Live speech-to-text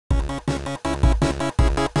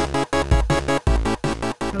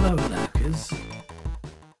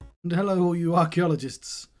And hello, all you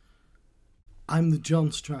archaeologists. I'm the John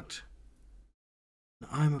Struct. And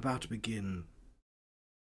I'm about to begin.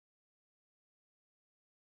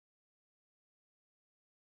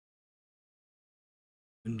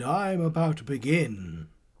 And I'm about to begin.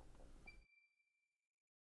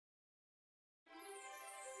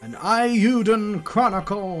 An Eiyuden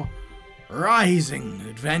Chronicle Rising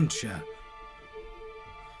Adventure.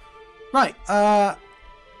 Right,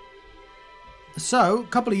 so, a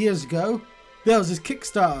couple of years ago, there was this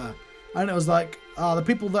Kickstarter, and it was like, the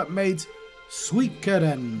people that made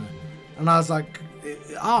Suikoden, and I was like,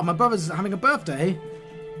 my brother's having a birthday.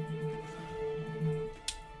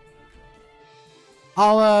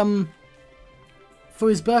 I'll, for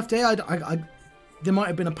his birthday, there might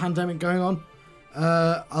have been a pandemic going on,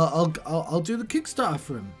 I'll do the Kickstarter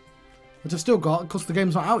for him, which I've still got, because the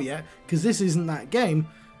game's not out yet, because this isn't that game.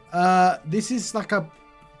 This is like a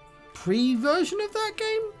pre-version of that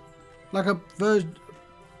game, like a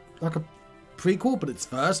prequel, but it's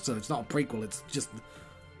first, so it's not a prequel. It's just,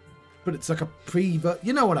 but it's like a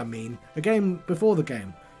you know what I mean? A game before the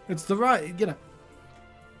game. It's the right, you know.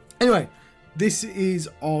 Anyway, this is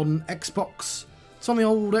on Xbox. It's on the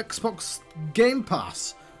old Xbox Game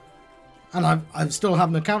Pass, and I still have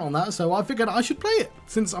an account on that, so I figured I should play it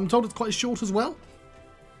since I'm told it's quite short as well.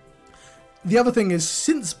 The other thing is,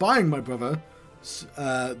 since buying my brother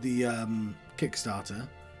the Kickstarter,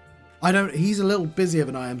 he's a little busier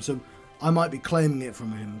than I am, so I might be claiming it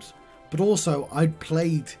from him. But also, I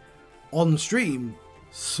played on stream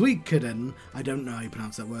Suikoden. I don't know how you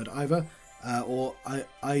pronounce that word either, or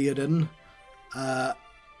Eiyuden.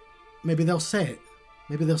 Maybe they'll say it.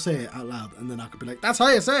 Maybe they'll say it out loud, and then I could be like, "That's how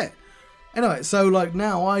you say it." Anyway, so like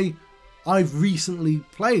now I've recently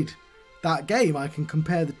played that game. I can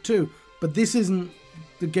compare the two, but this isn't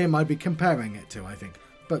the game I'd be comparing it to, I think.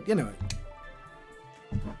 But, you know,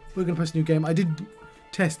 we're going to press new game. I did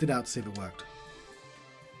test it out to see if it worked.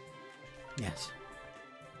 Yes.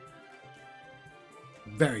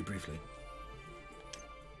 Very briefly.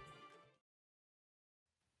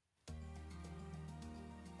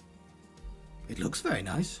 It looks very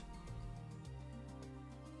nice.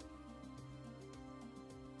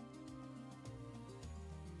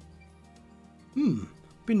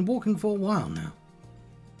 Been walking for a while now.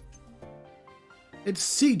 It's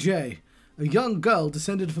CJ, a young girl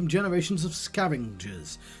descended from generations of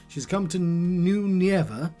scavengers. She's come to New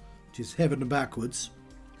Nieva, which is heaven backwards,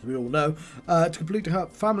 as we all know, to complete her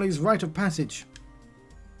family's rite of passage.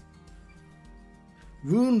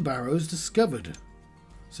 Rune barrows discovered,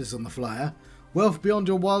 says on the flyer. Wealth beyond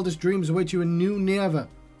your wildest dreams await you in New Nieva.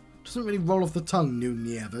 Doesn't really roll off the tongue, New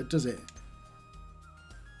Nieva, does it?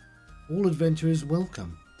 All adventurers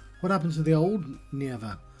welcome. What happened to the old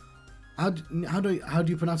Nieva? How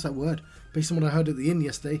do you pronounce that word? Based on what I heard at the inn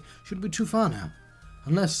yesterday, shouldn't be too far now.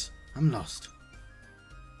 Unless I'm lost.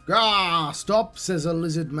 Grah! Stop, says a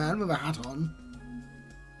lizard man with a hat on.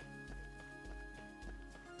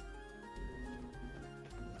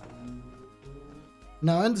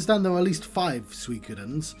 Now I understand there are at least 5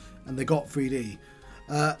 Suikodens, and they got 3D.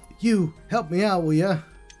 You, help me out, will ya?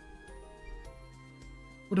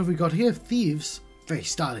 What have we got here? Thieves? Very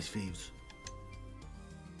stylish thieves.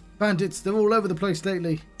 Bandits, they're all over the place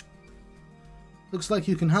lately. Looks like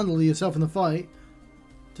you can handle yourself in the fight.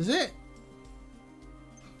 Does it?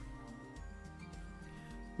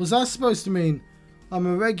 What's that supposed to mean? I'm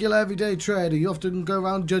a regular everyday trader. You often go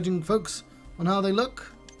around judging folks on how they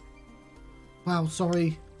look? Wow,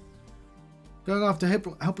 sorry. Going after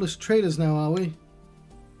helpless traders now, are we?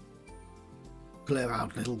 Clear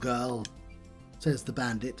out, little girl, says the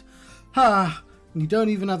bandit. Ha! You don't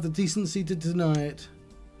even have the decency to deny it.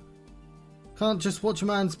 Can't just watch a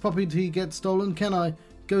man's property get stolen, can I?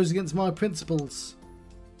 Goes against my principles.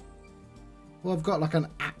 Well, I've got like an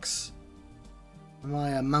axe. Am I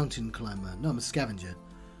a mountain climber? No, I'm a scavenger.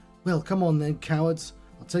 Well, come on then, cowards.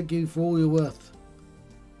 I'll take you for all you're worth.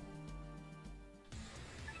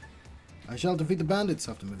 I shall defeat the bandits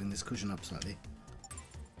after moving this cushion up slightly.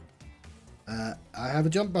 I have a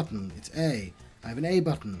jump button. It's A. I have an A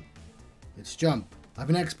button. It's jump. I have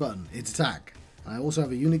an X button. It's attack. I also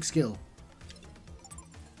have a unique skill.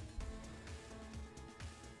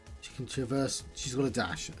 She can traverse. She's got a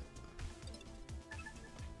dash.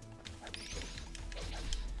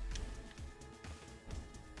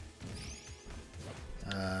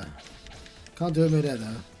 Can't do it mid-air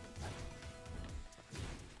though.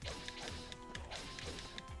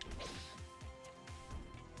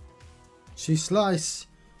 She slice.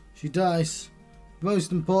 She dice.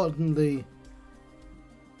 Most importantly,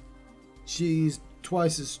 she's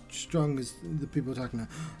twice as strong as the people attacking her.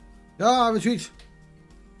 Ah, retreat!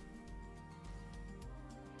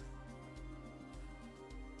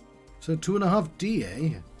 So 2.5D,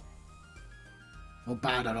 eh? Not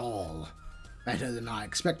bad at all. Better than I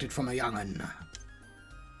expected from a young'un.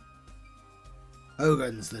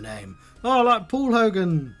 Hogan's the name. Oh, like Paul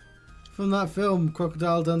Hogan from that film,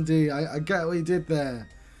 Crocodile Dundee. I get what he did there.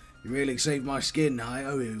 You really saved my skin. I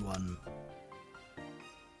owe you one.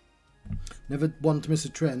 Never one to miss a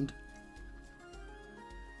trend.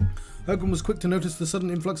 Hogan was quick to notice the sudden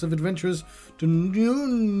influx of adventurers to New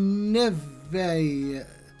Neve,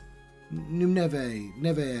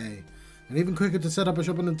 and even quicker to set up a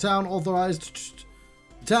shop in the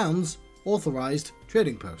town's authorized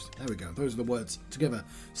trading post. There we go. Those are the words together.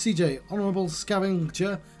 CJ, Honourable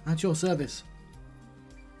Scavenger, at your service.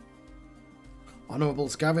 Honourable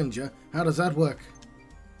Scavenger? How does that work?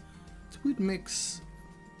 It's a weird mix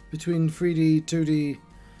between 3D, 2D.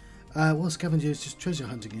 Well, Scavenger is just treasure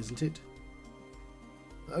hunting, isn't it?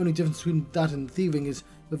 The only difference between that and thieving is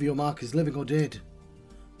whether your mark is living or dead.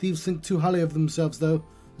 Thieves think too highly of themselves, though.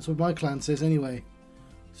 That's what my clan says, anyway.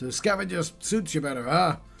 So Scavenger suits you better,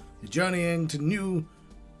 huh? You're journeying to New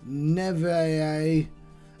Neve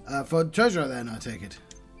for treasure, then, I take it.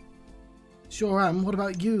 Sure am. What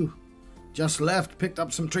about you? Just left, picked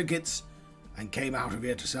up some trinkets, and came out of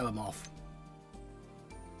here to sell them off.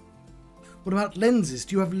 What about lenses?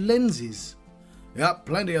 Do you have lenses? Yep,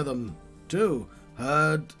 plenty of them, too.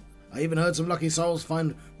 I even heard some lucky souls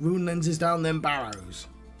find rune lenses down them barrows.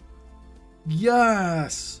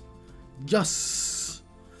 Yes! Yes!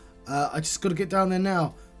 I just gotta get down there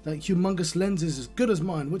now. That humongous lens is as good as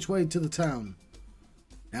mine. Which way to the town?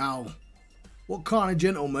 Now, what kind of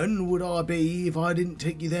gentleman would I be if I didn't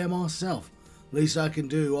take you there myself? Least I can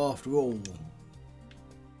do, after all.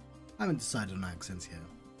 I haven't decided on accents yet.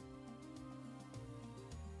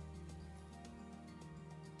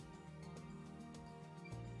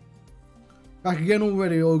 Back again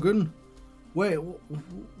already, Hogan?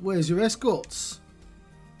 Where's your escorts?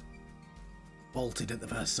 Bolted at the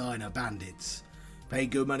first sign of bandits.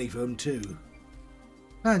 Paid good money for them too.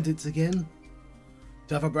 Bandits again?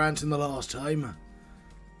 Tougher branch than the last time.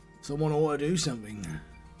 Someone ought to do something.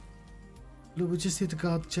 Look, we're just here to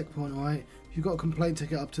guard the checkpoint, alright? If you've got a complaint,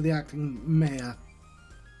 take it up to the acting mayor.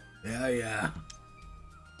 Yeah.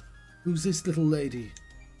 Who's this little lady?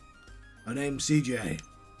 Her name's CJ.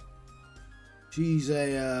 She's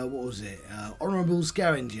a, Honourable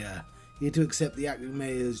Scavenger, here to accept the acting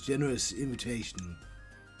mayor's generous invitation.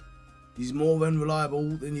 She's more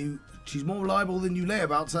reliable than you lay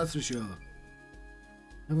about, that's for sure.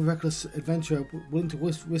 Another reckless adventurer willing to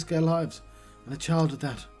risk their lives, and a child at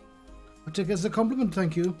that. I take it as a compliment,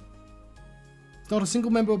 thank you. There's not a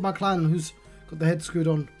single member of my clan who's got their head screwed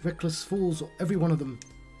on. Reckless fools, every one of them.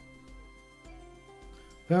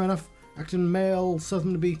 Fair enough. Acting mayor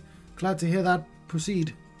certainly be glad to hear that.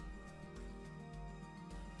 Proceed.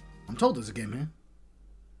 I'm told there's a game here.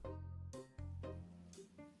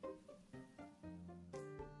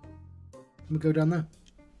 Let me go down there.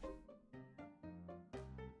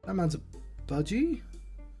 That man's a budgie?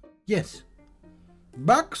 Yes.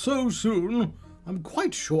 Back so soon? I'm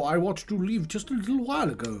quite sure I watched you leave just a little while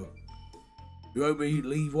ago. You won't be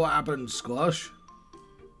leave what happened, Squash?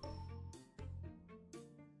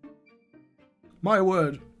 My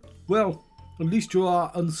word. Well, at least you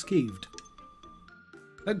are unscathed.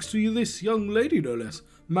 Thanks to you, this young lady, no less.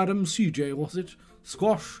 Madam CJ, was it?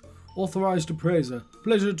 Squash, authorized appraiser.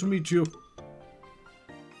 Pleasure to meet you.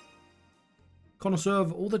 Connoisseur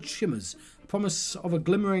of all that shimmers. A promise of a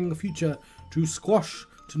glimmering future to Squash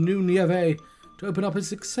to New Neve to open up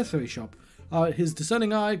his accessory shop. His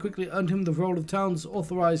discerning eye quickly earned him the role of town's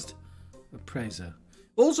authorized appraiser.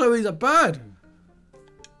 Also, he's a bird.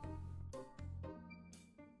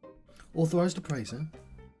 Authorized appraiser?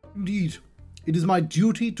 Indeed. It is my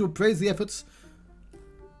duty to appraise the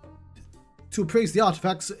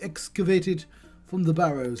artifacts excavated from the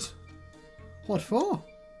barrows. What for?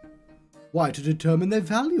 Why, to determine their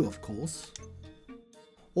value, of course.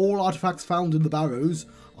 All artifacts found in the barrows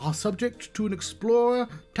are subject to an explorer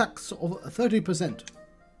tax of 30%.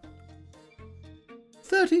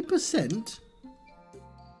 30%?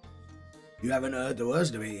 You haven't heard the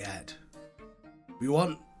worst of it yet.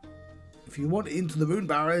 If you want into the Rune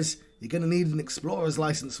Barrows, you're going to need an explorer's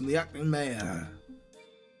license from the acting mayor.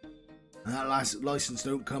 And that license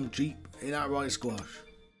don't come cheap, ain't that right, Squash?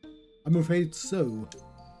 I'm afraid so.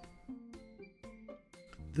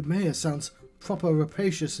 The mayor sounds proper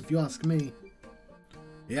rapacious, if you ask me.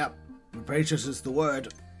 Yep, rapacious is the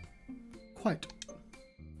word. Quite.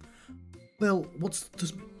 Well, what's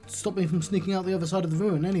to stop me from sneaking out the other side of the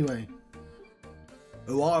ruin, anyway?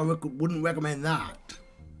 Oh, I wouldn't recommend that.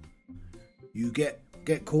 You get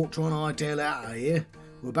caught trying to hightail out of here,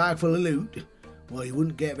 a bag full of loot, well, you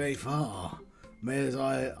wouldn't get very far. Mayor's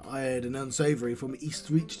I had an unsavoury from East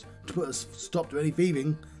Reach to put a stop to any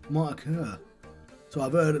thieving that might occur. So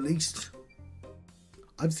I've heard, at least.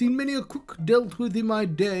 I've seen many a crook dealt with in my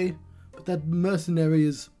day, but that mercenary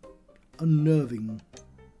is unnerving.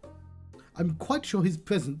 I'm quite sure his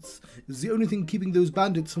presence is the only thing keeping those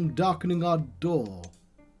bandits from darkening our door.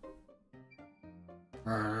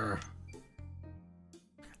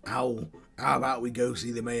 How about we go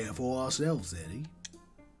see the mayor for ourselves, Eddie?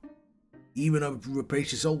 Even a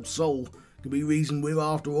rapacious old soul can be reasoned with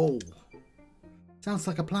after all. Sounds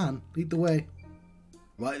like a plan. Lead the way.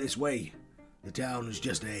 Right this way. The town is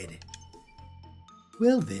just ahead.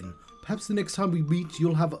 Well then, perhaps the next time we meet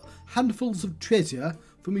you'll have handfuls of treasure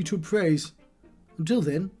for me to appraise. Until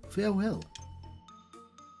then, farewell.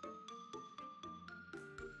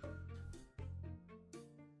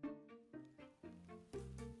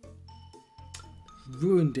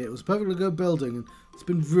 Ruined it. It was a perfectly good building and it's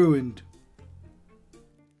been ruined.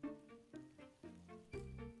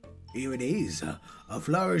 Here it is, a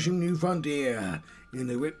flourishing new frontier in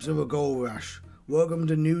the rips of a gold rush. Welcome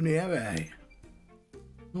to New Nere.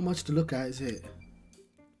 Not much to look at, is it?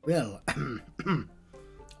 Well,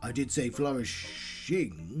 I did say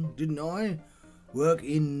flourishing, didn't I? Work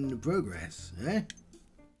in progress, eh?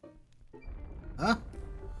 Huh?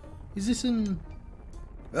 Is this an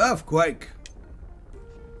earthquake?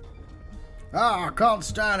 Ah, I can't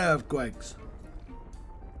stand earthquakes.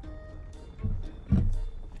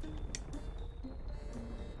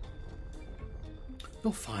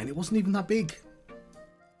 You're fine, it wasn't even that big.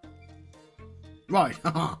 Right,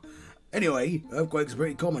 haha. Anyway, earthquakes are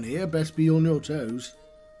pretty common here, best be on your toes.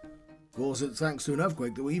 Of course, it's thanks to an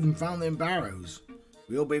earthquake that we even found them barrows.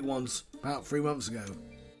 Real big ones, about 3 months ago.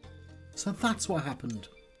 So that's what happened.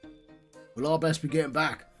 Well, I'll best be getting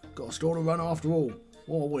back. Got a store to run after all.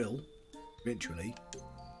 Or I will. Eventually.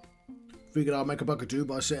 Figured I'd make a buck or two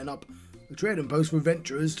by setting up a trading post for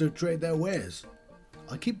adventurers to trade their wares.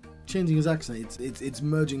 I keep changing his accent. It's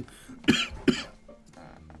merging.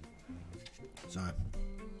 Sorry.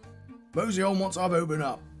 Mosey on once I've opened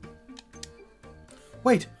up.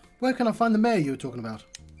 Wait, where can I find the mayor you were talking about?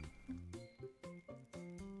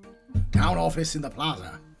 Town office in the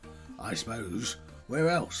plaza, I suppose. Where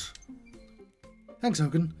else? Thanks,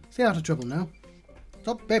 Hogan. Stay out of trouble now.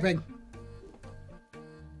 Stop beeping.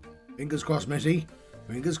 Fingers crossed, Missy.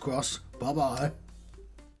 Fingers crossed. Bye-bye.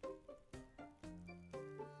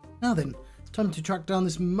 Now then, it's time to track down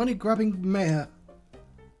this money-grabbing mayor.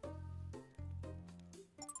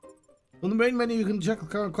 On the main menu, you can check the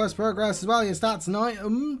current quest progress as well, your stats and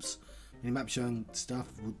items. Mini-map showing stuff.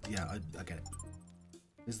 Yeah, I get it.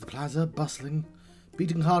 There's the plaza, bustling,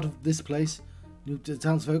 beating heart of this place. New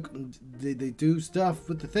townsfolk, they do stuff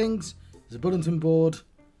with the things. There's a bulletin board.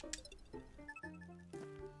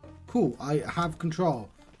 Cool, I have control.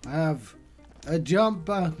 I have a jump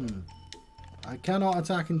button. I cannot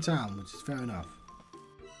attack in town, which is fair enough.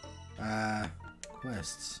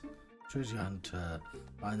 Quests. Treasure hunter.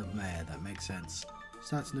 Line of mayor, that makes sense.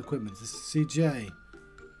 Stats and equipment. This is CJ.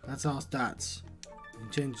 That's our stats. We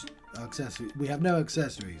can change our accessories. We have no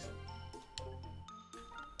accessories.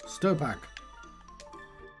 Storepack.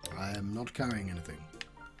 I am not carrying anything.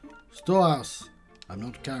 Storehouse. I'm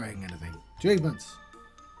not carrying anything. Achievements.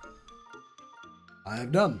 I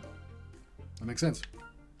have none. That makes sense.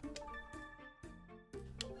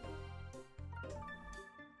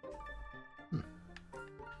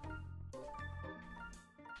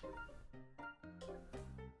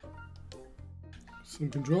 Some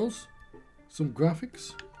controls, some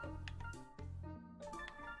graphics.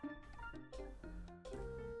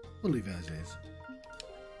 We'll leave it as is.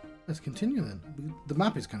 Let's continue then. The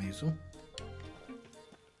map is kind of useful.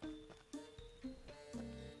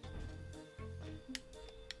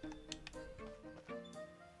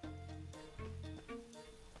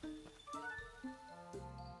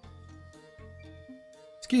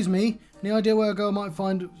 Excuse me, any idea where a girl might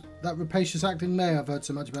find that rapacious acting mayor I've heard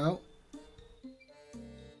so much about?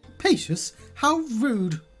 Rapacious? How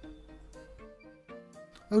rude!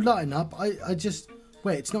 Oh, lighten up. I just...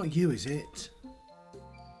 Wait, it's not you, is it?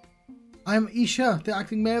 I am Isha, the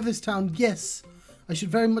acting mayor of this town, yes. I should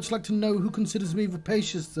very much like to know who considers me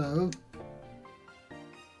rapacious, though.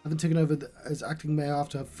 I haven't taken over as acting mayor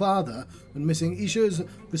after her father when missing. Isha is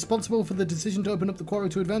responsible for the decision to open up the quarry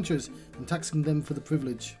to adventurers and taxing them for the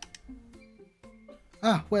privilege.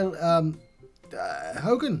 Ah, well,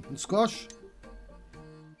 Hogan and Squash.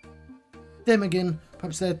 Them again.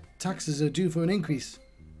 Perhaps their taxes are due for an increase.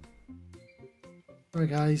 Alright,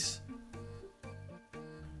 guys.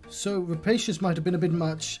 So, rapacious might have been a bit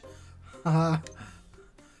much. Haha.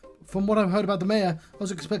 from what I've heard about the mayor, I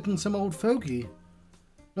was expecting some old fogey.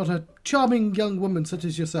 Not a charming young woman such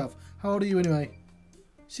as yourself. How old are you anyway?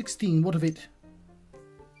 16, what of it?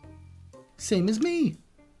 Same as me.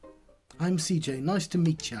 I'm CJ, nice to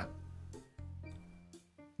meet ya.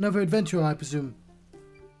 Another adventurer, I presume.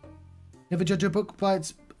 Never judge a book by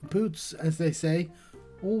its boots, as they say.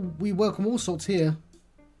 We welcome all sorts here.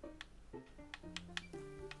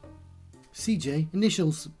 CJ,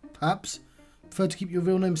 initials, perhaps. Prefer to keep your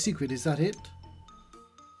real name secret, is that it?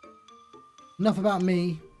 Enough about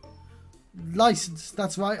me. License,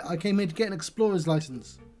 that's right. I came here to get an explorer's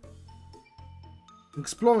license. An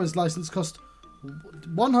explorer's license cost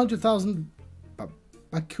 100,000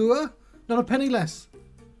 bakura? Not a penny less.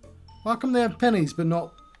 How come they have pennies but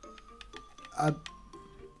not a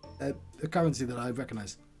currency that I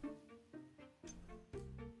recognise?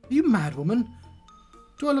 Are you mad, woman?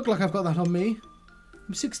 Do I look like I've got that on me?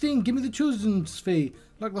 I'm 16. Give me the children's fee,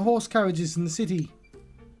 like the horse carriages in the city.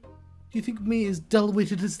 Do you think me as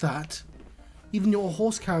dull-witted as that? Even your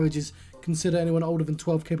horse carriages consider anyone older than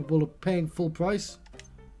 12 capable of paying full price?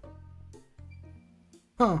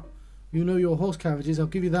 Huh. You know your horse carriages, I'll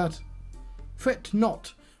give you that. Fret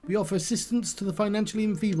not. We offer assistance to the financially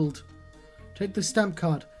enfeebled. Take the stamp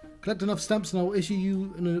card. Collect enough stamps and I'll issue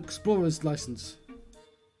you an explorer's license.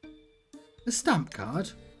 A stamp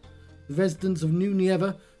card? The residents of New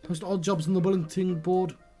Nieva post odd jobs on the bulletin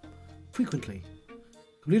board frequently.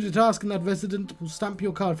 Complete a task and that resident will stamp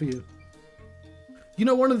your card for you. You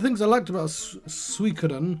know, one of the things I liked about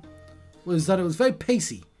Suikoden was that it was very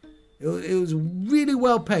pacey. It was really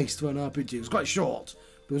well paced for an RPG. It was quite short,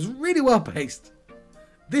 but it was really well paced.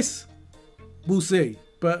 This, we'll see.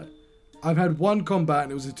 But I've had one combat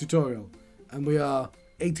and it was a tutorial. And we are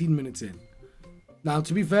 18 minutes in. Now,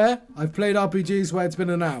 to be fair, I've played RPGs where it's been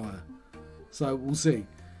an hour. So, we'll see.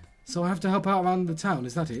 So I have to help out around the town,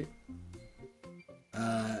 is that it?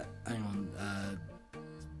 Hang on.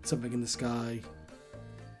 Something in the sky.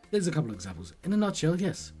 There's a couple of examples. In a nutshell,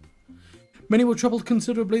 yes. Many were troubled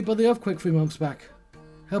considerably by the earthquake 3 months back.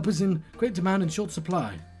 Help is in great demand and short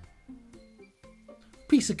supply.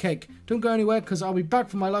 Piece of cake. Don't go anywhere because I'll be back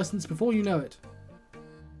for my license before you know it.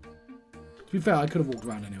 To be fair, I could have walked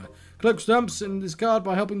around anyway. Collect stamps in this card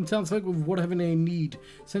by helping townsfolk with whatever they need.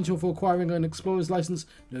 Essential for acquiring an explorer's license,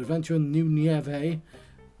 an adventure in New Nieve,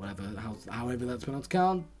 however that's pronounced,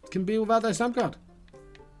 can be without their stamp card.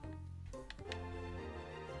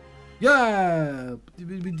 Yeah! We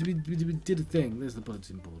did a thing. There's the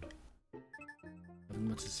bulletin board. Nothing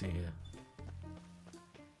much to see here.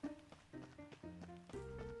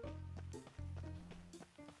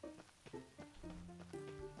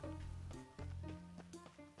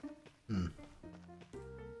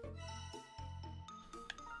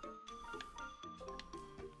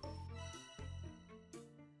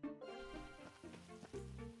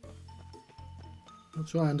 Not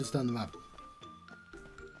sure I understand the map.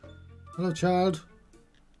 Hello, child.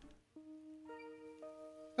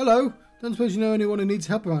 Hello. Don't suppose you know anyone who needs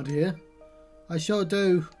help around here? I sure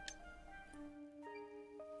do.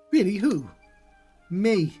 Really? Who?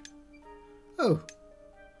 Me. Oh.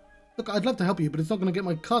 Look, I'd love to help you, but it's not going to get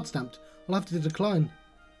my card stamped. I'll have to decline.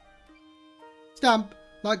 Stamp?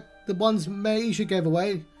 Like the ones Maisha gave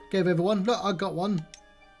everyone. Look, I got one.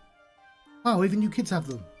 Wow, even you kids have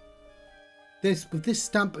them. With this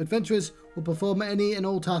stamp, adventurers will perform any and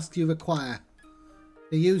all tasks you require.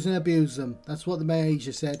 They use and abuse them. That's what the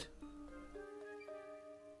Maisha said.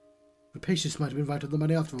 Rapacious might have been right on the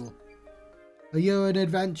money after all. Are you an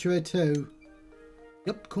adventurer too?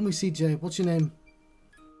 Yep, call me CJ. What's your name?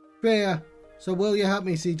 Priya. So will you help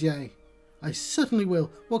me, CJ? I certainly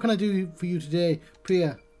will. What can I do for you today,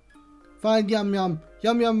 Priya? Find Yum Yum.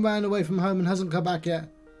 Yum Yum ran away from home and hasn't come back yet.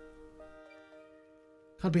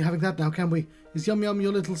 Can't be having that now, can we? Is Yum Yum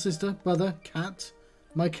your little sister, brother, cat?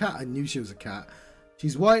 My cat. I knew she was a cat.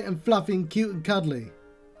 She's white and fluffy and cute and cuddly.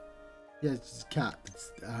 Yeah, it's a cat.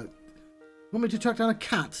 Want me to track down a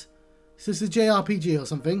cat? Is this a JRPG or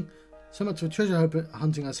something? So much for treasure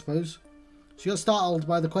hunting, I suppose. She got startled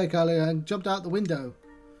by the quake earlier and jumped out the window.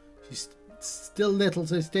 She's still little,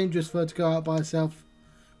 so it's dangerous for her to go out by herself.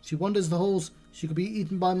 If she wanders the halls, she could be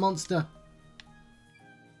eaten by a monster.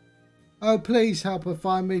 Oh, please help her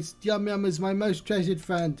find me. Yum Yum is my most treasured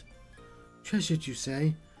friend. Treasured, you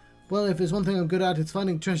say? Well, if there's one thing I'm good at, it's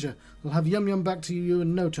finding treasure. I'll have Yum Yum back to you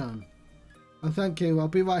in no time. Oh, thank you. I'll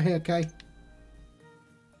be right here, okay?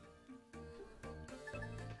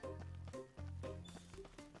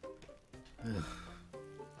 Ugh.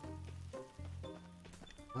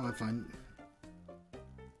 Oh, I find...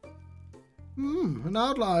 an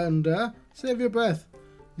outlander. Save your breath.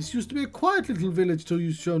 This used to be a quiet little village till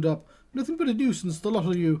you showed up. Nothing but a nuisance, the lot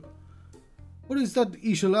of you. What is that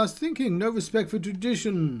Isha thinking? No respect for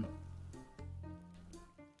tradition.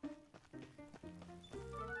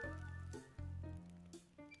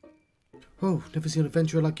 Oh, never seen an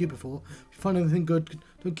adventurer like you before. If you find anything good,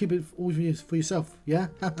 don't keep it all for yourself, yeah?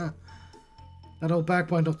 That old bag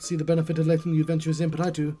might not see the benefit of letting you adventurers in, but I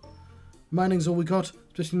do. Mining's all we got,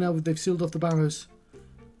 especially now that they've sealed off the barrows.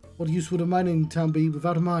 What use would a mining town be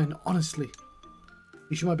without a mine, honestly?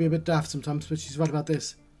 Isha might be a bit daft sometimes, but she's right about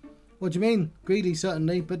this. What do you mean? Greedy,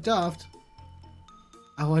 certainly, but daft?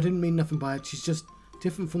 Oh, I didn't mean nothing by it. She's just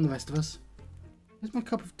different from the rest of us. Where's my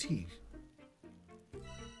cup of tea?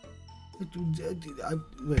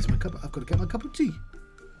 Where's my cup? I've got to get my cup of tea.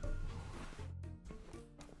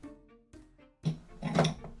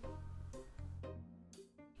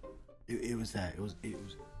 It was there. It was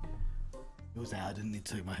there. I didn't need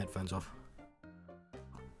to take my headphones off.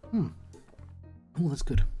 Oh, that's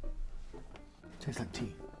good. Tastes like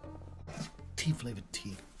tea. Tea flavored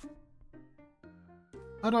tea.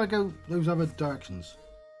 How do I go those other directions?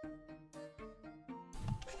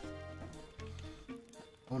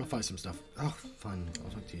 I want to fight some stuff. Oh, fine.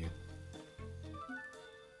 I'll talk to you.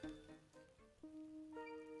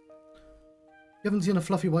 You haven't seen a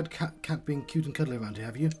fluffy white cat being cute and cuddly around here,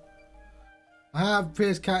 have you? I have,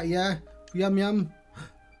 Priya's cat, yeah. Yum yum.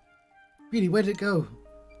 Really, where did it go?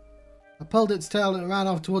 I pulled its tail and it ran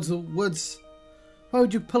off towards the woods. Why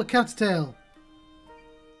would you pull a cat's tail?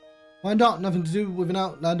 Why not? Nothing to do with an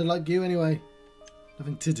outlander like you anyway.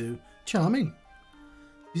 Nothing to do. Charming.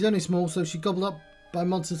 She's only small, so she gobbled up by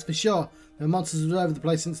monsters for sure. There are monsters all over the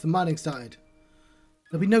place since the mining started.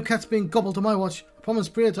 There'll be no cats being gobbled on my watch. I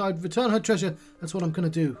promised Priya I'd return her treasure. That's what I'm going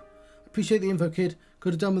to do. Appreciate the info, kid.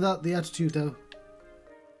 Could have done without the attitude, though.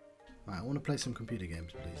 Right, I want to play some computer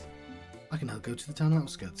games, please. I can now go to the town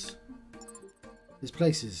outskirts. There's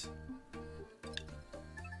places.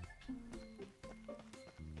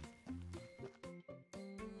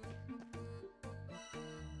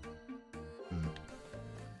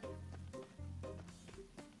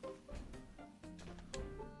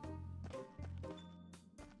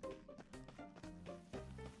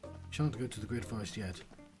 Shan't go to the Great Forest yet.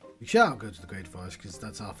 We shall go to the Great Forest because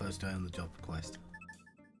that's our first day on the job quest.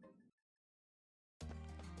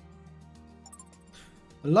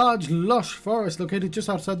 A large, lush forest located just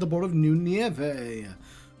outside the border of New Nieve.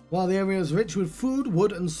 While the area is rich with food,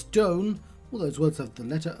 wood and stone, all those words have the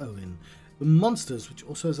letter O in. The monsters, which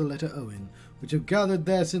also has a letter O in, which have gathered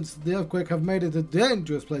there since the earthquake, have made it a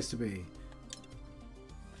dangerous place to be.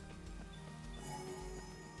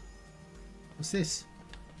 What's this?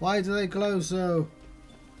 Why do they glow so?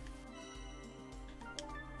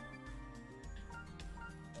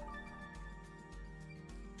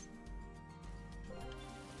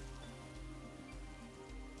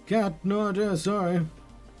 Cat, no idea, sorry.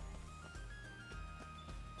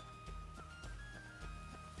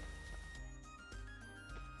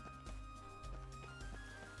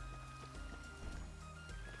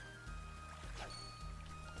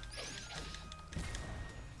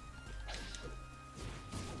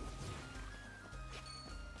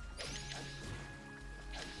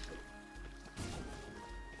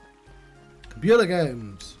 Computer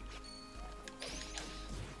games.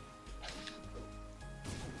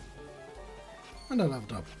 And I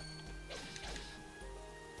leveled up.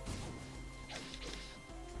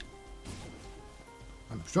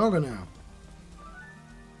 I'm stronger now.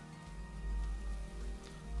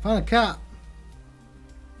 Found a cat.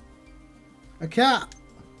 A cat.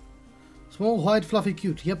 Small, white, fluffy,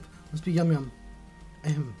 cute. Yep, must be Yum Yum.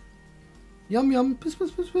 Yum Yum. Piss,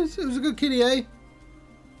 piss, piss, piss. It was a good kitty, eh?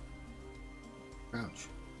 Ouch.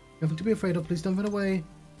 Nothing to be afraid of. Please don't run away.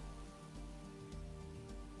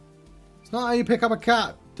 It's not how you pick up a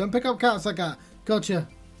cat. Don't pick up cats like that. Gotcha.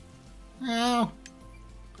 Ow.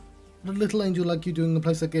 What a little angel like you doing in a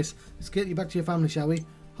place like this. Let's get you back to your family, shall we?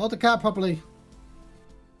 Hold the cat properly.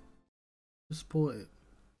 Just support it.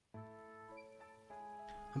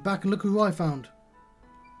 I'm back and look who I found.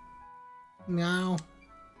 Meow.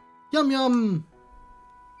 Yum yum.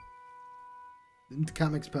 The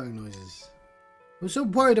cat makes purring noises. I was so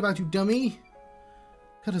worried about you, dummy.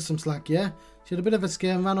 Cut her some slack, yeah? She had a bit of a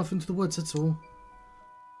scare and ran off into the woods, that's all.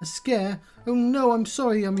 A scare? Oh no, I'm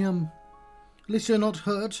sorry, Yum Yum. At least you're not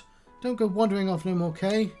hurt. Don't go wandering off no more,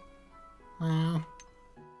 okay?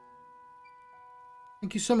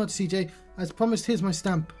 Thank you so much, CJ. As promised, here's my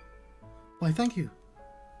stamp. Why, thank you.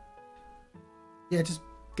 Yeah, just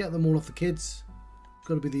get them all off the kids.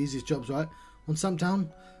 Gotta be the easiest jobs, right? On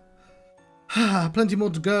Stumptown. Plenty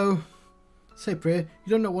more to go. Say, Priya, you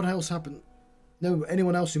don't know what else happened. Know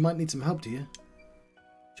anyone else who might need some help, do you?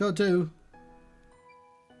 Sure do.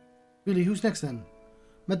 Really, who's next then?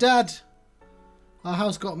 My dad! Our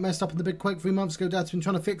house got messed up in the big quake 3 months ago. Dad's been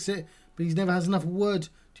trying to fix it, but he never has enough wood.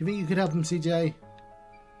 Do you think you could help him, CJ?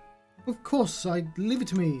 Of course, leave it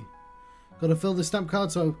to me. Gotta fill the stamp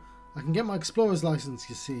card so I can get my explorer's license,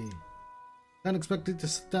 you see. Can't expect it to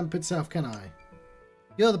stamp itself, can I?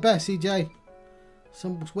 You're the best, CJ. So,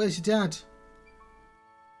 where's your dad?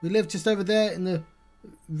 We live just over there in the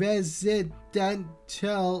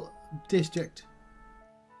residential district.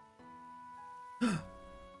 I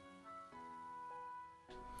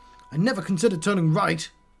never considered turning right.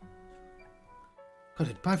 Got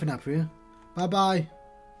it. Bye for now, Priya. Bye-bye.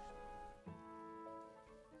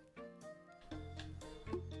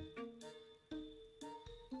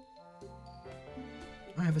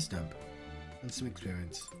 I have a stamp and some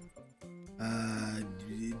experience.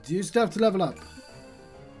 Do you still have to level up?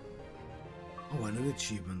 Oh, and an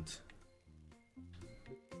achievement.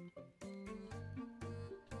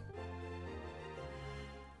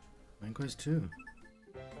 Main quest 2.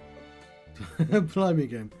 Blimey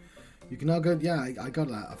game. You can now go. Yeah, I got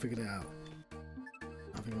that. I figured it out.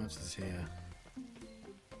 Nothing much is here.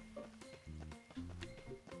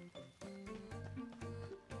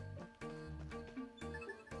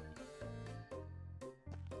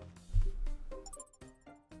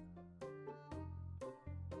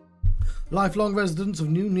 Lifelong residents of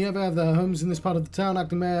New never have their homes in this part of the town.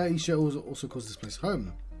 Acting Mayor Isha also calls this place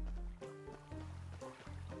home.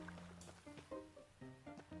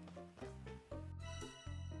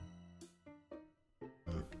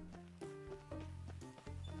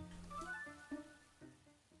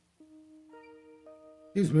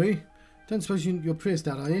 Excuse me. Don't suppose you're Priya's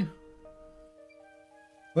dad, are you?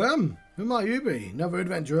 Who might you be? Another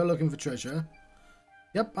adventurer looking for treasure?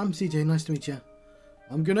 Yep, I'm CJ. Nice to meet you.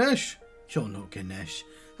 I'm Ganesh. You're not Ganesh.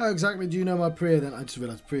 How exactly do you know my Priya then? I just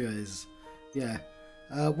realised Priya is... Yeah.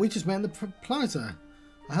 We just met in the plaza.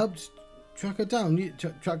 I helped track her down.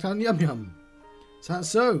 Track down Yum Yum. Is that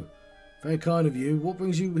so? Very kind of you. What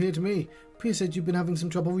brings you here to me? Priya said you've been having some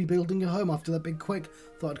trouble rebuilding your home after that big quake.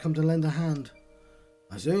 Thought I'd come to lend a hand.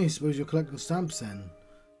 I see. Suppose you're collecting stamps then.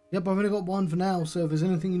 Yep, I've only got one for now, so if there's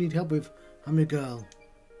anything you need help with, I'm your girl.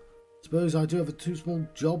 Suppose I do have a too small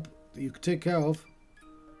job that you could take care of.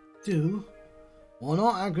 Do? Why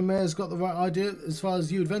not? Angry Mayor's got the right idea as far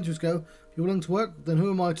as you adventurers go. If you're willing to work, then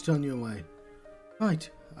who am I to turn you away? Right.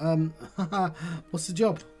 What's the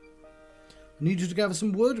job? I need you to gather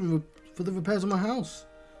some wood for the repairs on my house.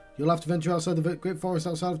 You'll have to venture outside the great forest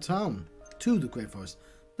outside of town. To the great forest.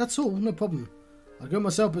 That's all, no problem. I'll go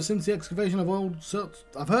myself, but since the excavation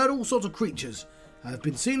I've heard all sorts of creatures have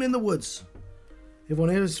been seen in the woods.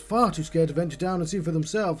 Everyone here is far too scared to venture down and see for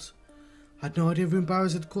themselves. I had no idea Rune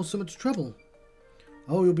Barrows had caused so much trouble.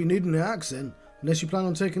 Oh, you'll be needing an axe then, unless you plan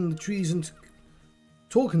on taking the trees and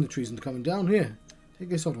talking the trees into coming down. Here, take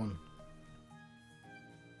this odd one.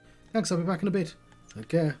 Thanks, I'll be back in a bit. Take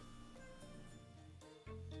care.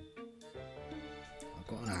 I've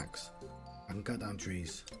got an axe. I can cut down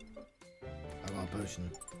trees. I've got a potion.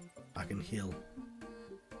 I can heal.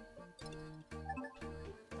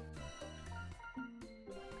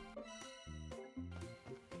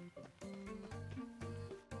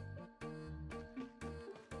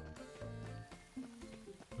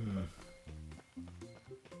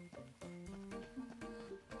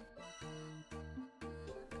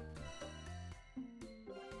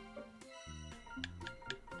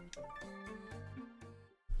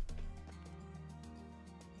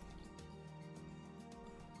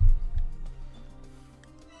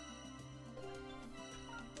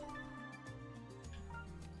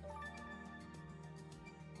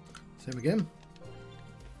 Same again.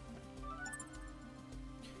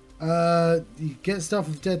 You get stuff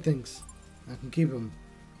with dead things. I can keep them.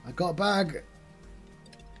 I got a bag.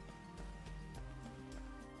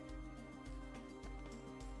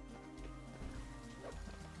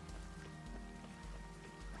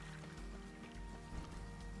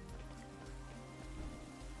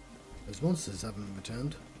 Those monsters haven't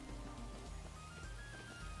returned.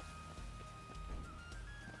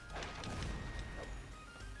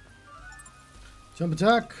 Jump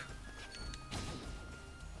attack.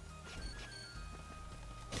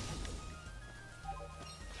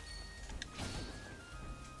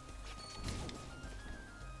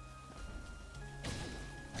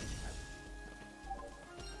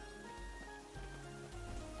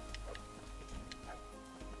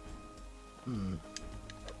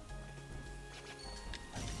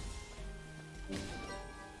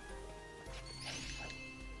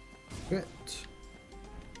 Crit.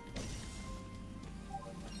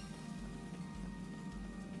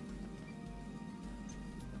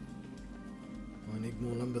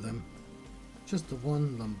 lumber then. Just the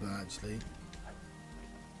one lumber, actually.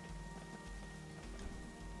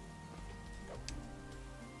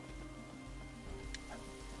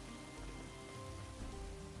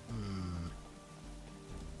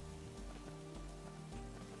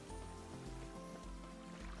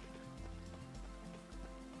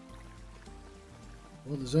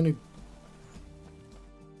 Well, there's only...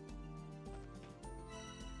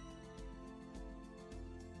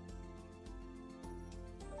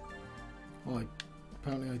 Oh,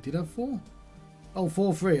 apparently I did have 4. Oh,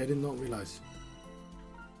 4 free. I did not realise.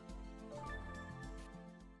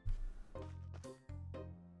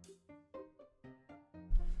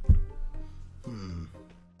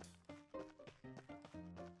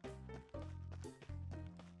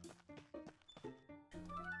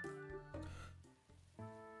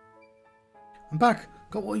 I'm back.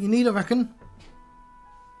 Got what you need, I reckon.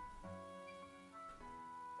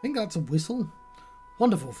 I think that's a whistle.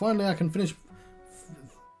 Wonderful. Finally, I can finish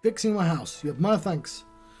fixing my house. You have my thanks.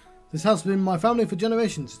 This house has been in my family for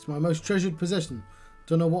generations. It's my most treasured possession.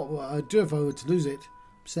 Don't know what I'd do if I were to lose it.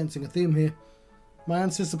 I'm sensing a theme here. My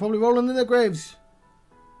ancestors are probably rolling in their graves.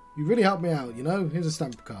 You really helped me out, you know. Here's a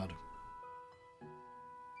stamp card.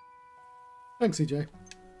 Thanks, CJ.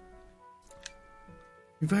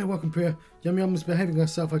 You're very welcome, Priya. Yum Yum is behaving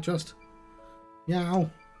herself, I trust. Yow.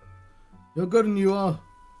 You're good and you are.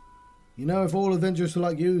 You know, if all adventurers were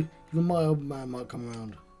like you, even my old man might come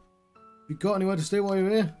around. You got anywhere to stay while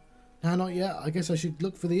you're here? Nah, not yet. I guess I should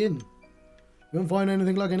look for the inn. You won't find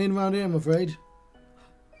anything like an inn round here, I'm afraid.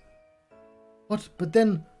 What? But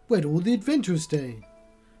then, where do all the adventurers stay?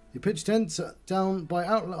 They pitch tents down by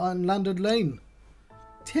Outlander Lane.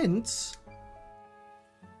 Tents?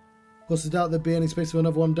 Of course, I doubt there'd be any space for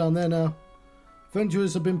another one down there now.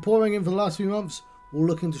 Adventurers have been pouring in for the last few months, all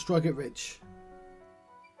looking to strike it rich.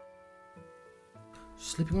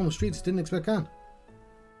 Sleeping on the streets, didn't expect that.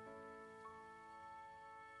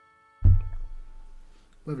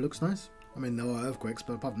 Weather looks nice. I mean, there are earthquakes,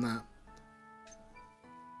 but apart from that.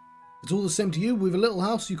 It's all the same to you. We've a little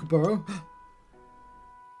house you could borrow.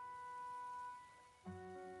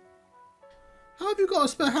 How have you got a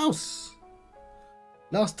spare house?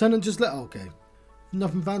 Last tenant just let... Okay.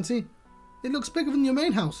 Nothing fancy. It looks bigger than your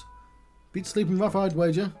main house. Beats sleeping rough, I'd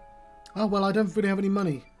wager. Oh, well, I don't really have any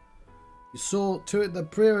money. You saw to it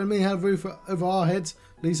that Priya and me have a roof over our heads.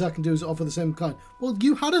 Least I can do is offer the same kind. Well,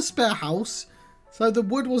 you had a spare house, so the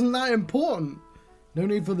wood wasn't that important. No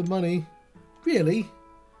need for the money. Really?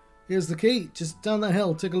 Here's the key. Just down that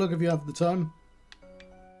hill. Take a look if you have the time.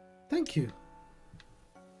 Thank you.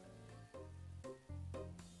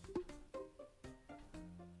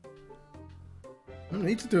 I don't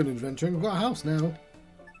need to do an adventuring. We've got a house now.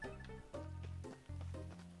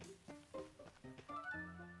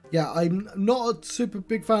 Yeah, I'm not a super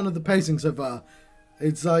big fan of the pacing so far.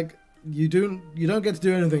 It's like you don't get to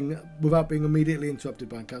do anything without being immediately interrupted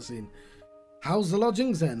by a cutscene. How's the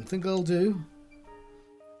lodgings then? Think I'll do?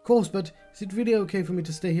 Of course, but is it really okay for me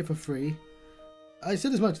to stay here for free? I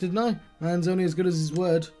said as much, didn't I? Man's only as good as his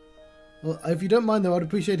word. Well, if you don't mind though, I'd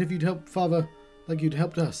appreciate if you'd help Father like you'd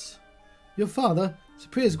helped us. Your father?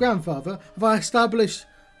 Priya's grandfather? Have I established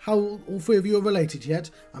how all 3 of you are related yet?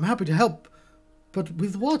 I'm happy to help. But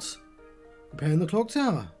with what? Repairing the clock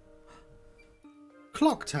tower.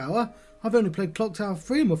 Clock tower? I've only played Clock Tower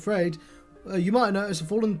 3, I'm afraid. You might notice a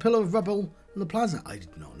fallen pillar of rubble in the plaza. I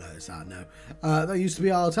did not notice that, no. That used to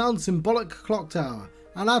be our town's symbolic clock tower.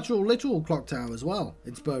 An actual, literal clock tower as well.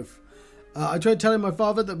 It's both. I tried telling my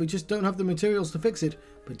father that we just don't have the materials to fix it.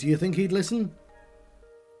 But do you think he'd listen?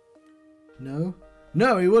 No?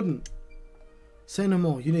 No, he wouldn't. Say no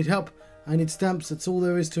more. You need help. I need stamps. That's all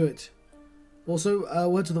there is to it. Also,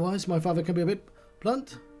 word to the wise, my father can be a bit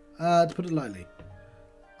blunt, to put it lightly.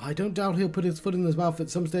 I don't doubt he'll put his foot in his mouth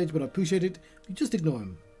at some stage, but I appreciate it if you just ignore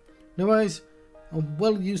him. No worries, I'm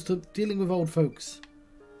well used to dealing with old folks.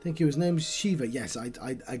 Thank you, his name's Shiva. Yes, I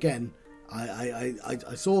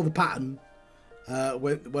saw the pattern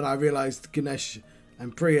when I realised Ganesh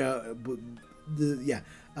and Priya,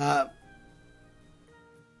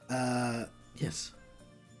 yes.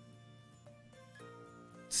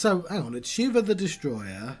 So, hang on, it's Shiva the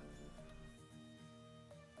Destroyer.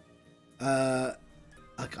 I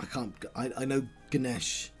know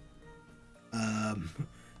Ganesh.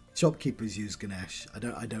 Shopkeepers use Ganesh. I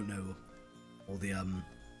don't know all the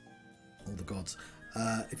gods.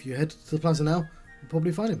 If you head to the plaza now, you'll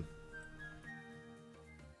probably find him.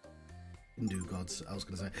 Hindu gods, I was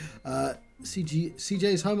going to say.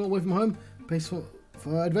 CJ's home away from home. Base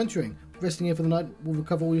for adventuring. Resting here for the night will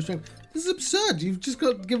recover all your strength. This is absurd. You've just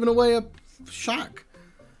got given away a shack.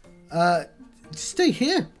 stay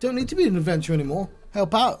here. Don't need to be an adventurer anymore.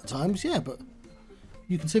 Help out at times, yeah, but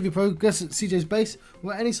you can save your progress at CJ's base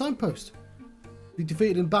or at any signpost. If you're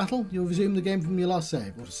defeated in battle, you'll resume the game from your last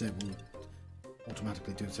save. Or to save will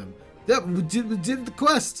automatically do so. Yep, we did the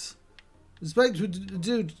quests. Respect,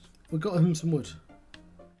 dude. We got him some wood.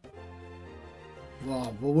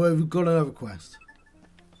 Wow, well, we've got another quest.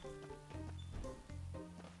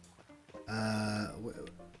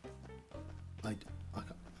 I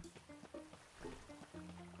can't.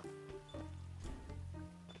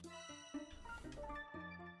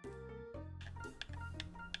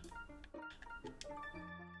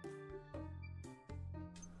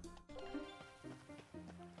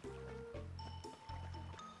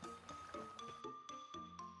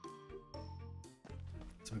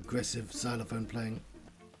 Some aggressive xylophone playing.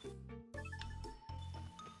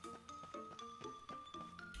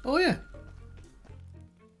 Oh yeah.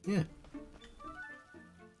 Yeah.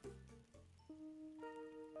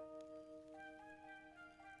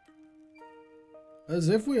 As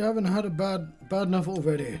if we haven't had a bad enough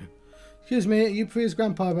already. Excuse me, are you Priya's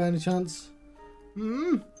grandpa by any chance?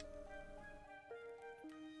 Hmm?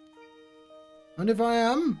 And if I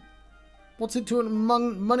am? What's it to a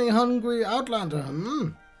money-hungry outlander?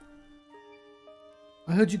 Hmm?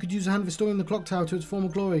 I heard you could use a hand restoring the clock tower to its former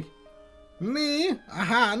glory. Me? A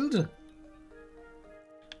hand?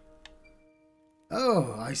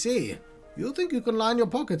 Oh, I see. You think you can line your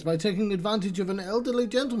pockets by taking advantage of an elderly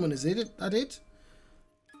gentleman, is that it?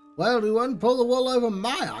 Well, you won't pull the wool over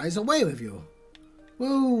my eyes. Away with you.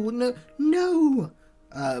 Whoa, no.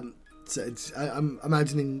 I'm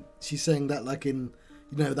imagining she's saying that like in,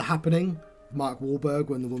 you know, The Happening, Mark Wahlberg,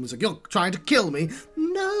 when the woman's like, "You're trying to kill me."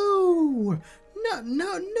 No,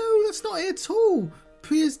 that's not it at all.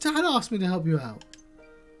 Priya's dad asked me to help you out.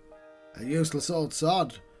 A useless old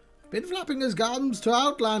sod. Been flapping his gums to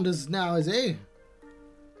outlanders now, is he?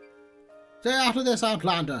 Stay out of this,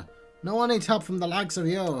 outlander. No one needs help from the likes of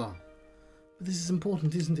you. But this is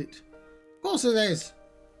important, isn't it? Of course it is.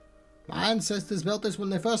 My ancestors built this when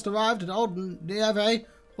they first arrived at Old Nieve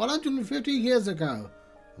 150 years ago.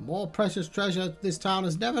 A more precious treasure this town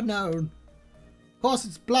has never known. Of course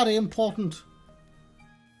it's bloody important.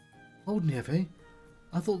 Old Nieve?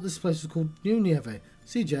 I thought this place was called New Nieve.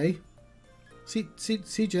 CJ?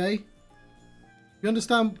 CJ? You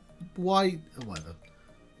understand why... Oh, whatever.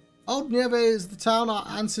 Old Nieve is the town our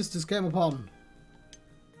ancestors came upon.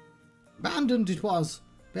 Abandoned it was.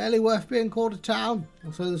 Barely worth being called a town,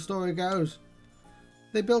 or so the story goes.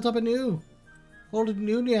 They built up anew. Called it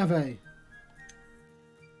New Nieve.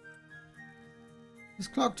 This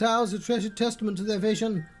clock tower is a treasured testament to their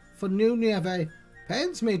vision for New Nieve.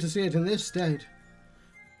 Pains me to see it in this state.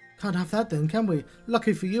 Can't have that then, can we?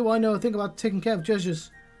 Lucky for you, I know a thing about taking care of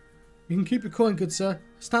treasures. You can keep your coin, good sir.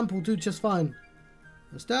 A stamp will do just fine.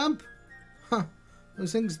 A stamp? Huh.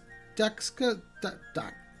 Those things Daxa's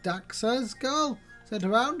girl sent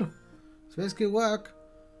around. It's risky work.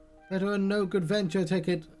 Better a no good venture take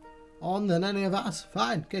it on than any of us.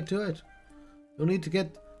 Fine, get to it. You'll need to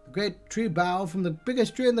get the great tree bough from the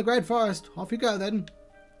biggest tree in the great forest. Off you go then.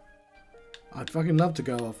 I'd fucking love to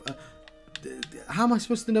go off. How am I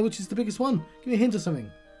supposed to know which is the biggest one? Give me a hint or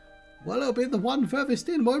something. Well, it'll be the one furthest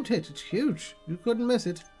in, won't it? It's huge. You couldn't miss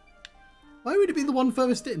it. Why would it be the one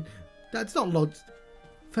furthest in? That's not lodged.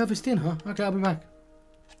 Furthest in, huh? Okay, I'll be back.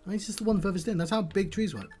 It's just the one furthest in. That's how big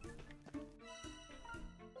trees work.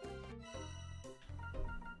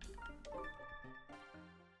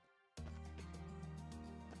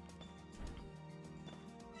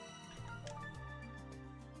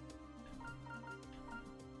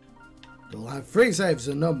 You'll have 3 saves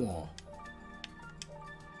and no more.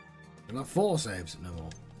 You'll have 4 saves and no more.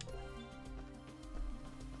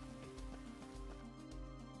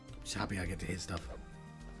 Just happy I get to hit stuff.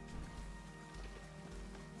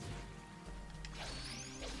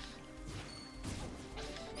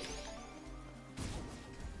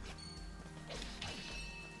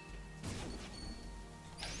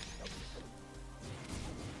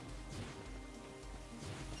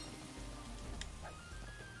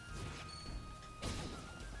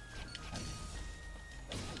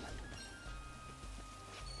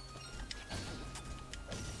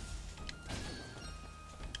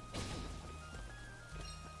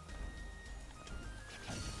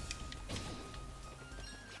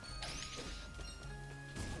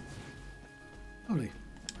 Lovely.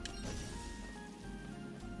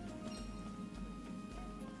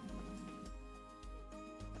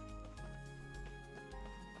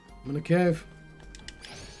 I'm in a cave.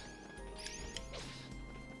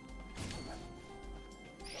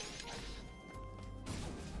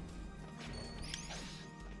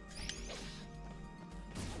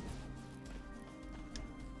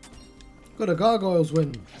 Got a gargoyles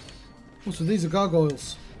win. Also, these are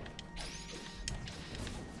gargoyles.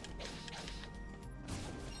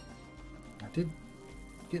 I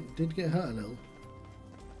did get hurt a little.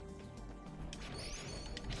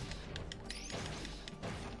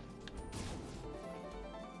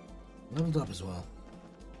 Leveled up as well.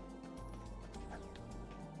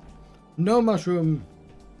 No mushroom.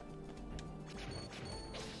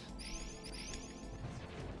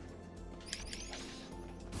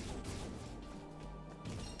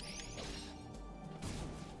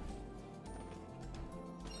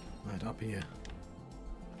 Right, up here.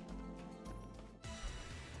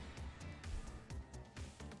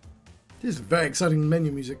 This is very exciting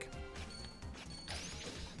menu music.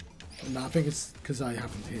 No, I think it's because I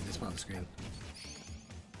happen to hit this part of the screen.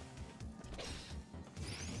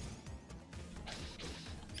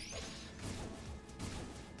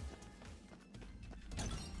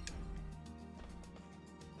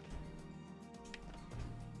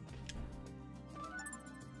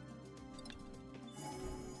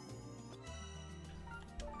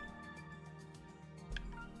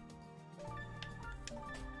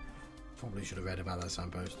 Probably should have read about that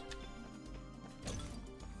signpost.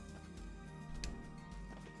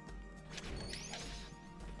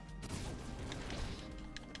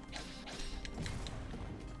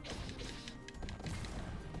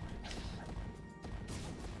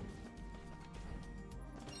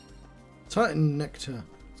 Titan nectar.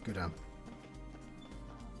 Let's go down.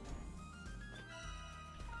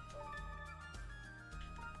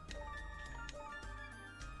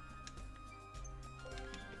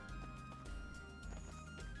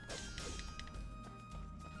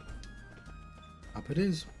 Up it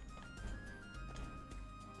is.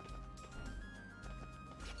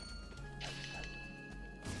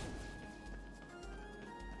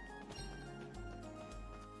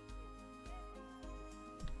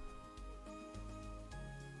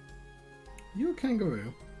 You a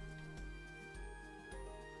kangaroo?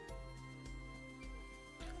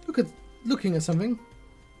 Looking at something.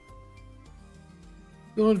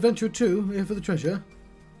 You're an adventurer too, here for the treasure?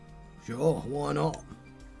 Sure, why not?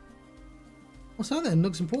 What's that then?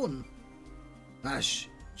 Looks important. Ash,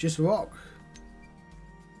 just rock.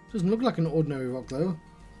 Doesn't look like an ordinary rock though.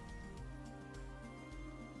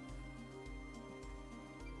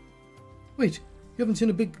 Wait, you haven't seen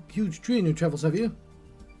a big, huge tree in your travels, have you?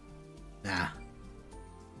 Nah.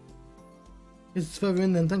 Guess it's further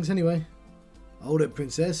in then, thanks anyway. Hold it,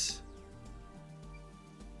 princess.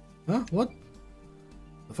 Huh? What?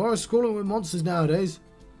 The forest's crawling with monsters nowadays.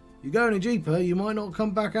 You go any deeper, you might not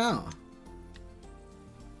come back out.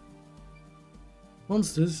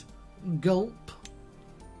 Monsters? Gulp.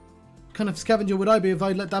 What kind of scavenger would I be if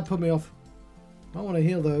I let that put me off? I want to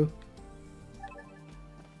heal though.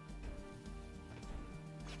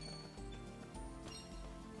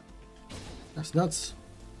 That's nuts.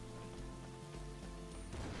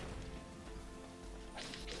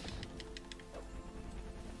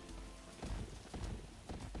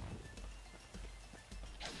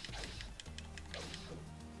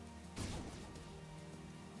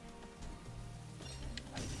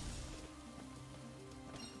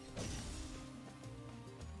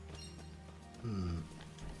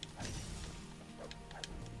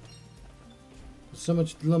 So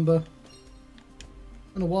much lumber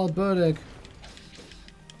and a wild bird egg.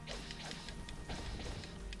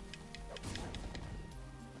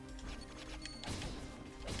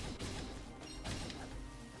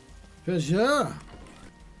 Treasure.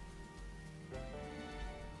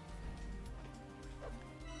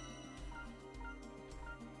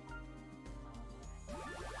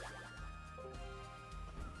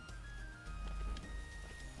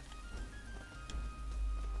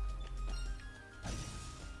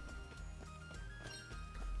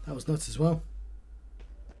 That was nuts as well.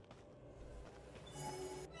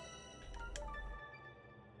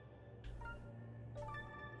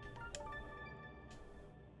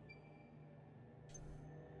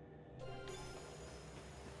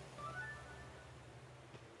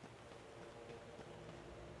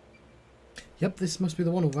 Yep, this must be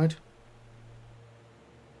the one, alright.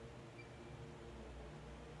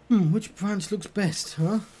 Which branch looks best,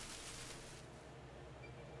 huh?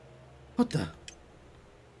 What the?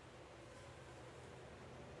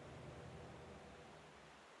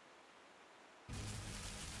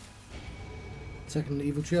 Second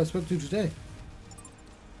evil tree I spoke to today.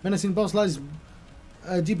 Menacing boss lies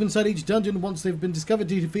deep inside each dungeon. Once they've been discovered,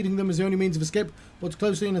 defeating them is the only means of escape. Watch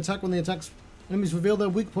closely and attack when they attack. Enemies reveal their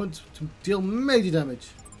weak points to deal major damage.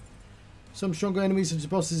 Some stronger enemies, such as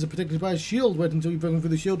bosses, are protected by a shield. Wait until you've broken through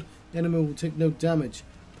the shield. The enemy will take no damage.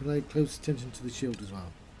 Pay close attention to the shield as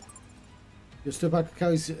well. Your step back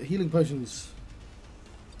carries healing potions.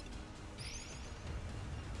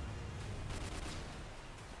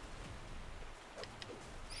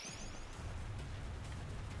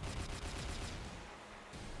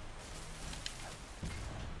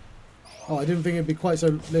 Oh, I didn't think it'd be quite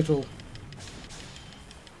so little.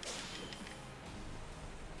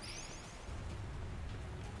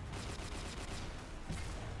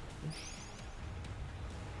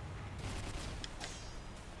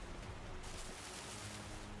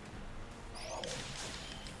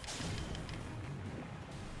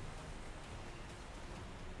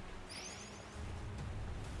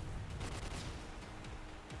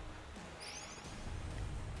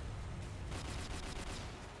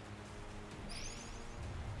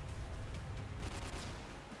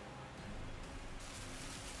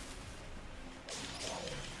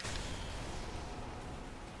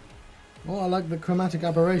 Oh, I like the chromatic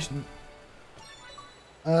aberration.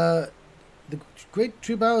 The great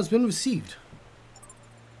tree bow has been received.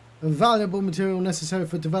 A valuable material necessary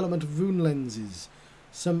for development of rune lenses.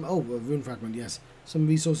 A rune fragment, yes. Some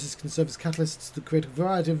resources can serve as catalysts to create a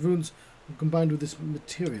variety of runes when combined with this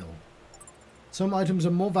material. Some items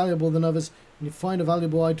are more valuable than others, and you find a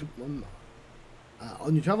valuable item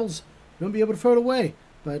on your travels, you won't be able to throw it away,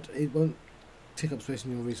 but it won't take up space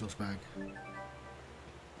in your resource bag.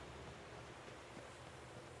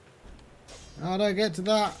 How do I get to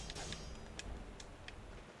that?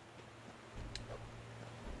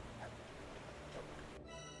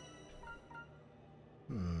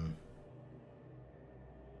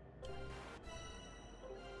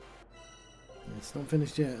 It's not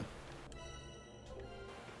finished yet.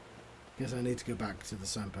 Guess I need to go back to the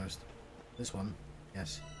signpost. This one,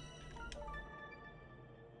 yes.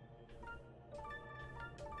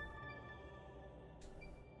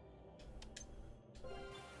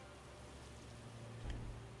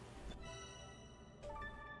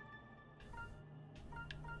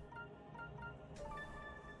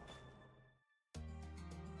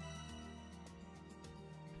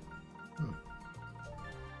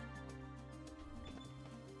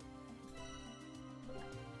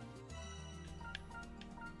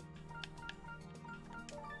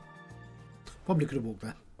 Probably could have walked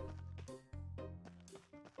there.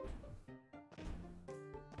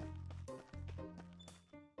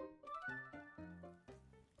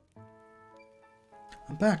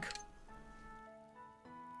 I'm back.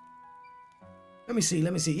 Let me see.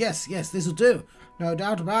 Yes, this'll do. No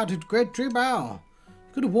doubt about it. Great tree bow.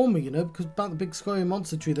 You could have warned me, you know, because about the big scary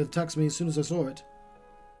monster tree that attacks me as soon as I saw it.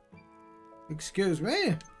 Excuse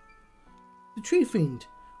me? The tree fiend.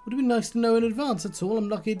 Would have been nice to know in advance, that's all. I'm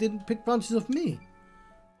lucky it didn't pick branches off me.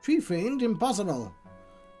 Tree fiend? Impossible.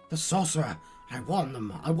 The sorcerer. I warned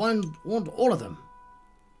them. I warned all of them.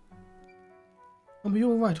 Oh, you're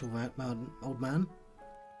all right, old man.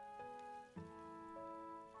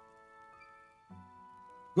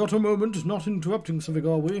 Got a moment, not interrupting something,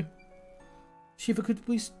 are we? Shiva, could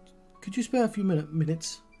you spare a few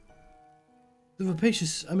minutes? The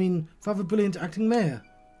rather brilliant acting mayor.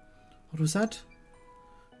 What was that?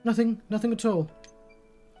 Nothing at all.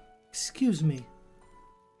 Excuse me.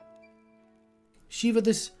 Shiva,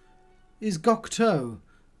 this is Gokto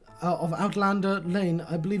of Outlander Lane.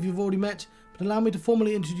 I believe you've already met, but allow me to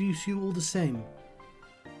formally introduce you all the same.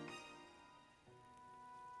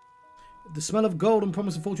 The smell of gold and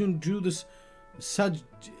promise of fortune drew this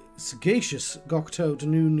sagacious Gokto to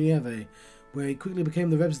New Nieve, where he quickly became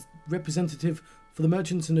the representative for the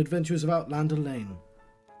merchants and adventurers of Outlander Lane.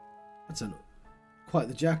 That's quite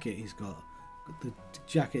the jacket he's got. The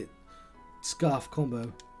jacket scarf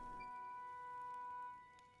combo.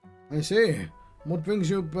 I see. What brings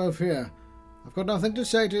you both here? I've got nothing to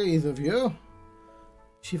say to either of you.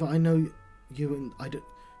 Shiva, I know you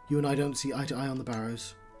and I don't see eye to eye on the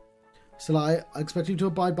Barrows. Still, I expect you to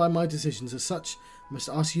abide by my decisions. As such, I must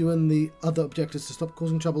ask you and the other objectors to stop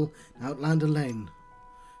causing trouble in Outlander Lane.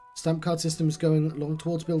 The stamp card system is going along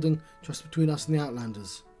towards building trust between us and the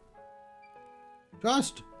Outlanders.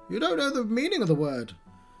 Trust? You don't know the meaning of the word.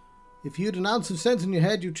 If you'd an ounce of sense in your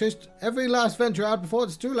head, you'd chase every last venture out before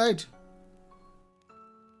it's too late.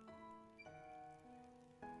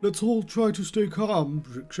 Let's all try to stay calm,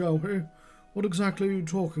 shall we? What exactly are you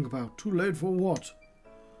talking about? Too late for what?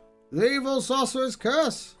 The evil sorcerer's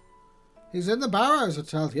curse. He's in the Barrows, I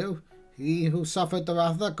tell you. He who suffered the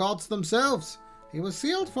wrath of the gods themselves. He was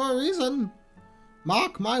sealed for a reason.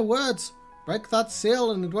 Mark my words. Break that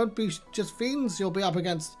seal and it won't be just fiends you'll be up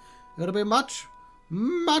against. It'll be much,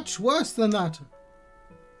 much worse than that.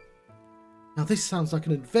 Now this sounds like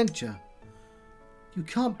an adventure. You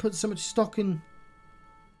can't put so much stock in...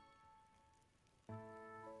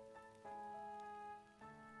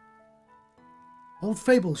 Old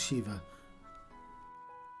Fable Shiva.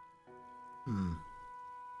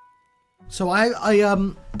 So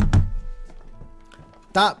I've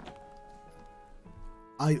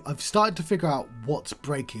started to figure out what's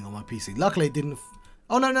breaking on my PC. Luckily it didn't.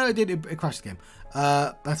 Oh no, it did. It crashed the game.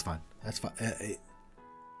 That's fine. That's fine.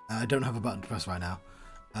 I don't have a button to press right now,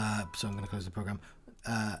 so I'm going to close the program.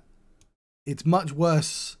 It's much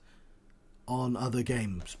worse on other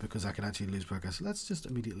games because I can actually lose progress. So let's just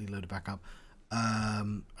immediately load it back up.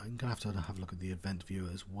 I'm going to have a look at the event viewer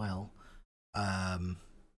as well.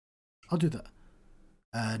 I'll do that.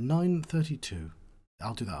 9:32.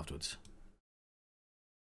 I'll do that afterwards.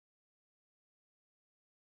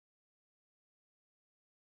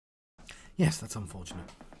 Yes, that's unfortunate.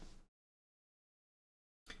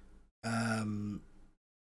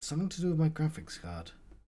 Something to do with my graphics card.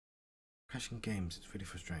 Crashing games, it's really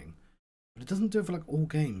frustrating. But it doesn't do it for like all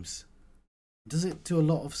games. Does it do a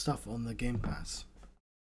lot of stuff on the Game Pass?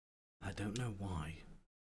 I don't know why.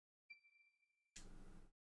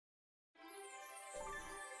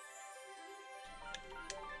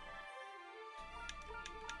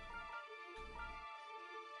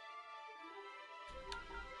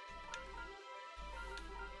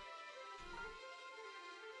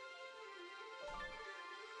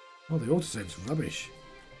 Oh, the autosave's rubbish.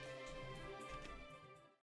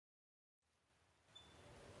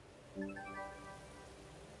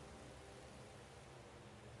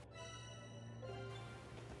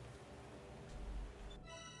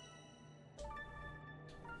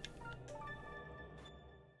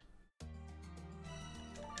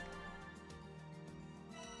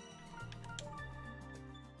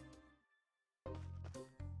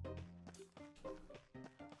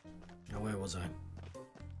 Now, where was I?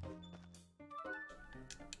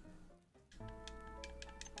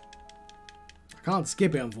 I can't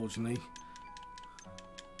skip it, unfortunately.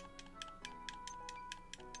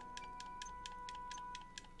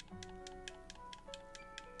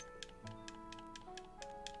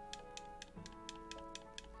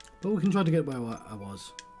 But we can try to get where I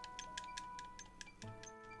was.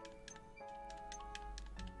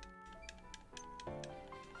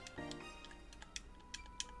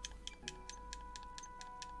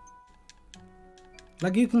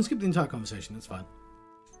 Like, you can skip the entire conversation, that's fine.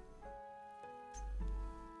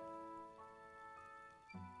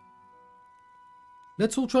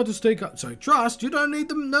 Let's all try to stay calm. Sorry, trust? You don't need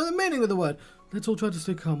to know the meaning of the word. Let's all try to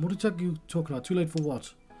stay calm. What exactly are you talking about? Too late for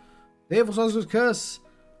what? The evil sorcerer's curse.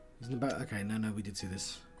 Isn't about. Okay, no, we did see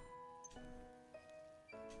this.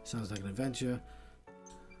 Sounds like an adventure.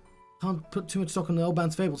 Can't put too much stock on the old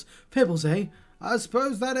man's fables. Fables, eh? I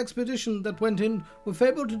suppose that expedition that went in were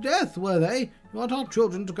fabled to death, were they? You want our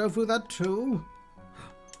children to go through that too?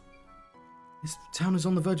 This town is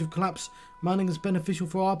on the verge of collapse. Mining is beneficial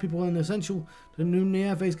for our people and essential to New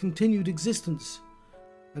Nieve's continued existence.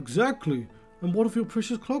 Exactly. And what of your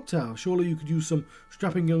precious clock tower? Surely you could use some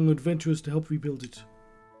strapping young adventurers to help rebuild it.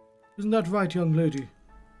 Isn't that right, young lady?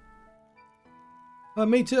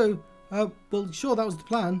 Me too. Well, sure, that was the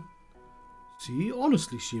plan. See,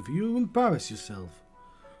 honestly, Shiva, you embarrass yourself.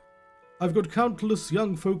 I've got countless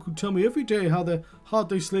young folk who tell me every day how hard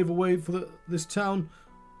they slave away for this town,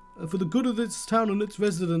 for the good of this town and its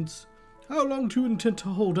residents. How long do you intend to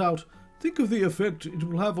hold out? Think of the effect it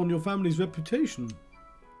will have on your family's reputation.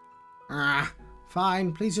 Ah,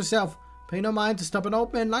 fine, please yourself. Pay no mind to stubborn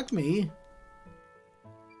old men like me.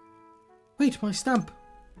 Wait, my stamp.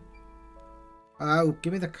 Oh,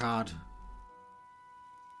 give me the card.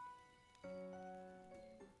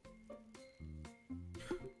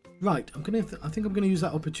 Right, I think I'm gonna use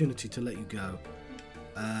that opportunity to let you go.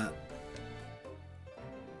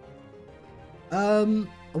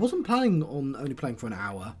 I wasn't planning on only playing for an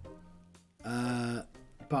hour,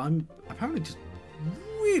 but I'm apparently just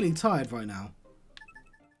really tired right now.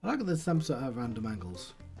 I like that the stamps that have random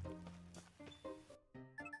angles.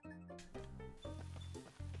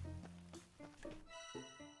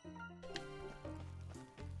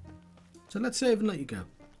 So let's save and let you go.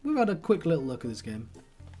 We've had a quick little look at this game.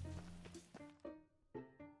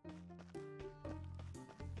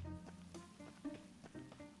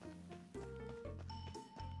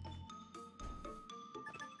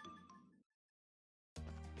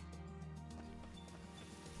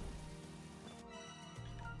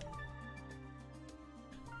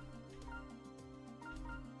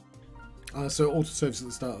 So it auto-saves at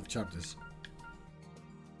the start of chapters.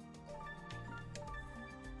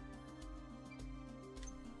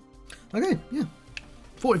 Okay, yeah.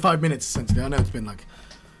 45 minutes, essentially. I know it's been like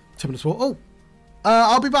 10 minutes more. Oh!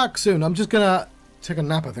 I'll be back soon. I'm just gonna take a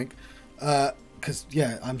nap, I think. Because,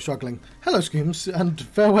 yeah, I'm struggling. Hello, Screams, and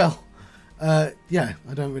farewell. Yeah,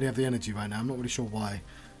 I don't really have the energy right now. I'm not really sure why.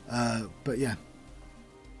 But yeah.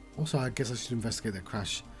 Also, I guess I should investigate that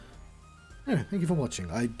crash. Anyway, thank you for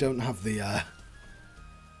watching. I don't have the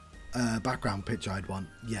background picture I'd want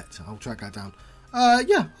yet. I'll track that down.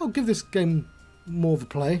 Yeah, I'll give this game more of a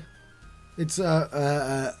play. It's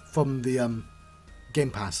from the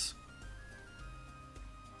Game Pass.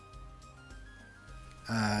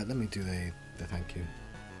 Let me do the thank you.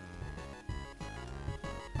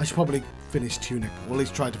 I should probably finish Tunic, or at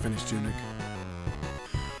least try to finish Tunic.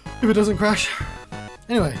 If it doesn't crash.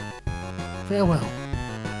 Anyway, farewell.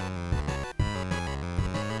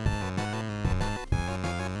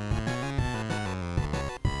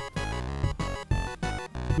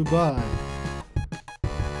 Goodbye.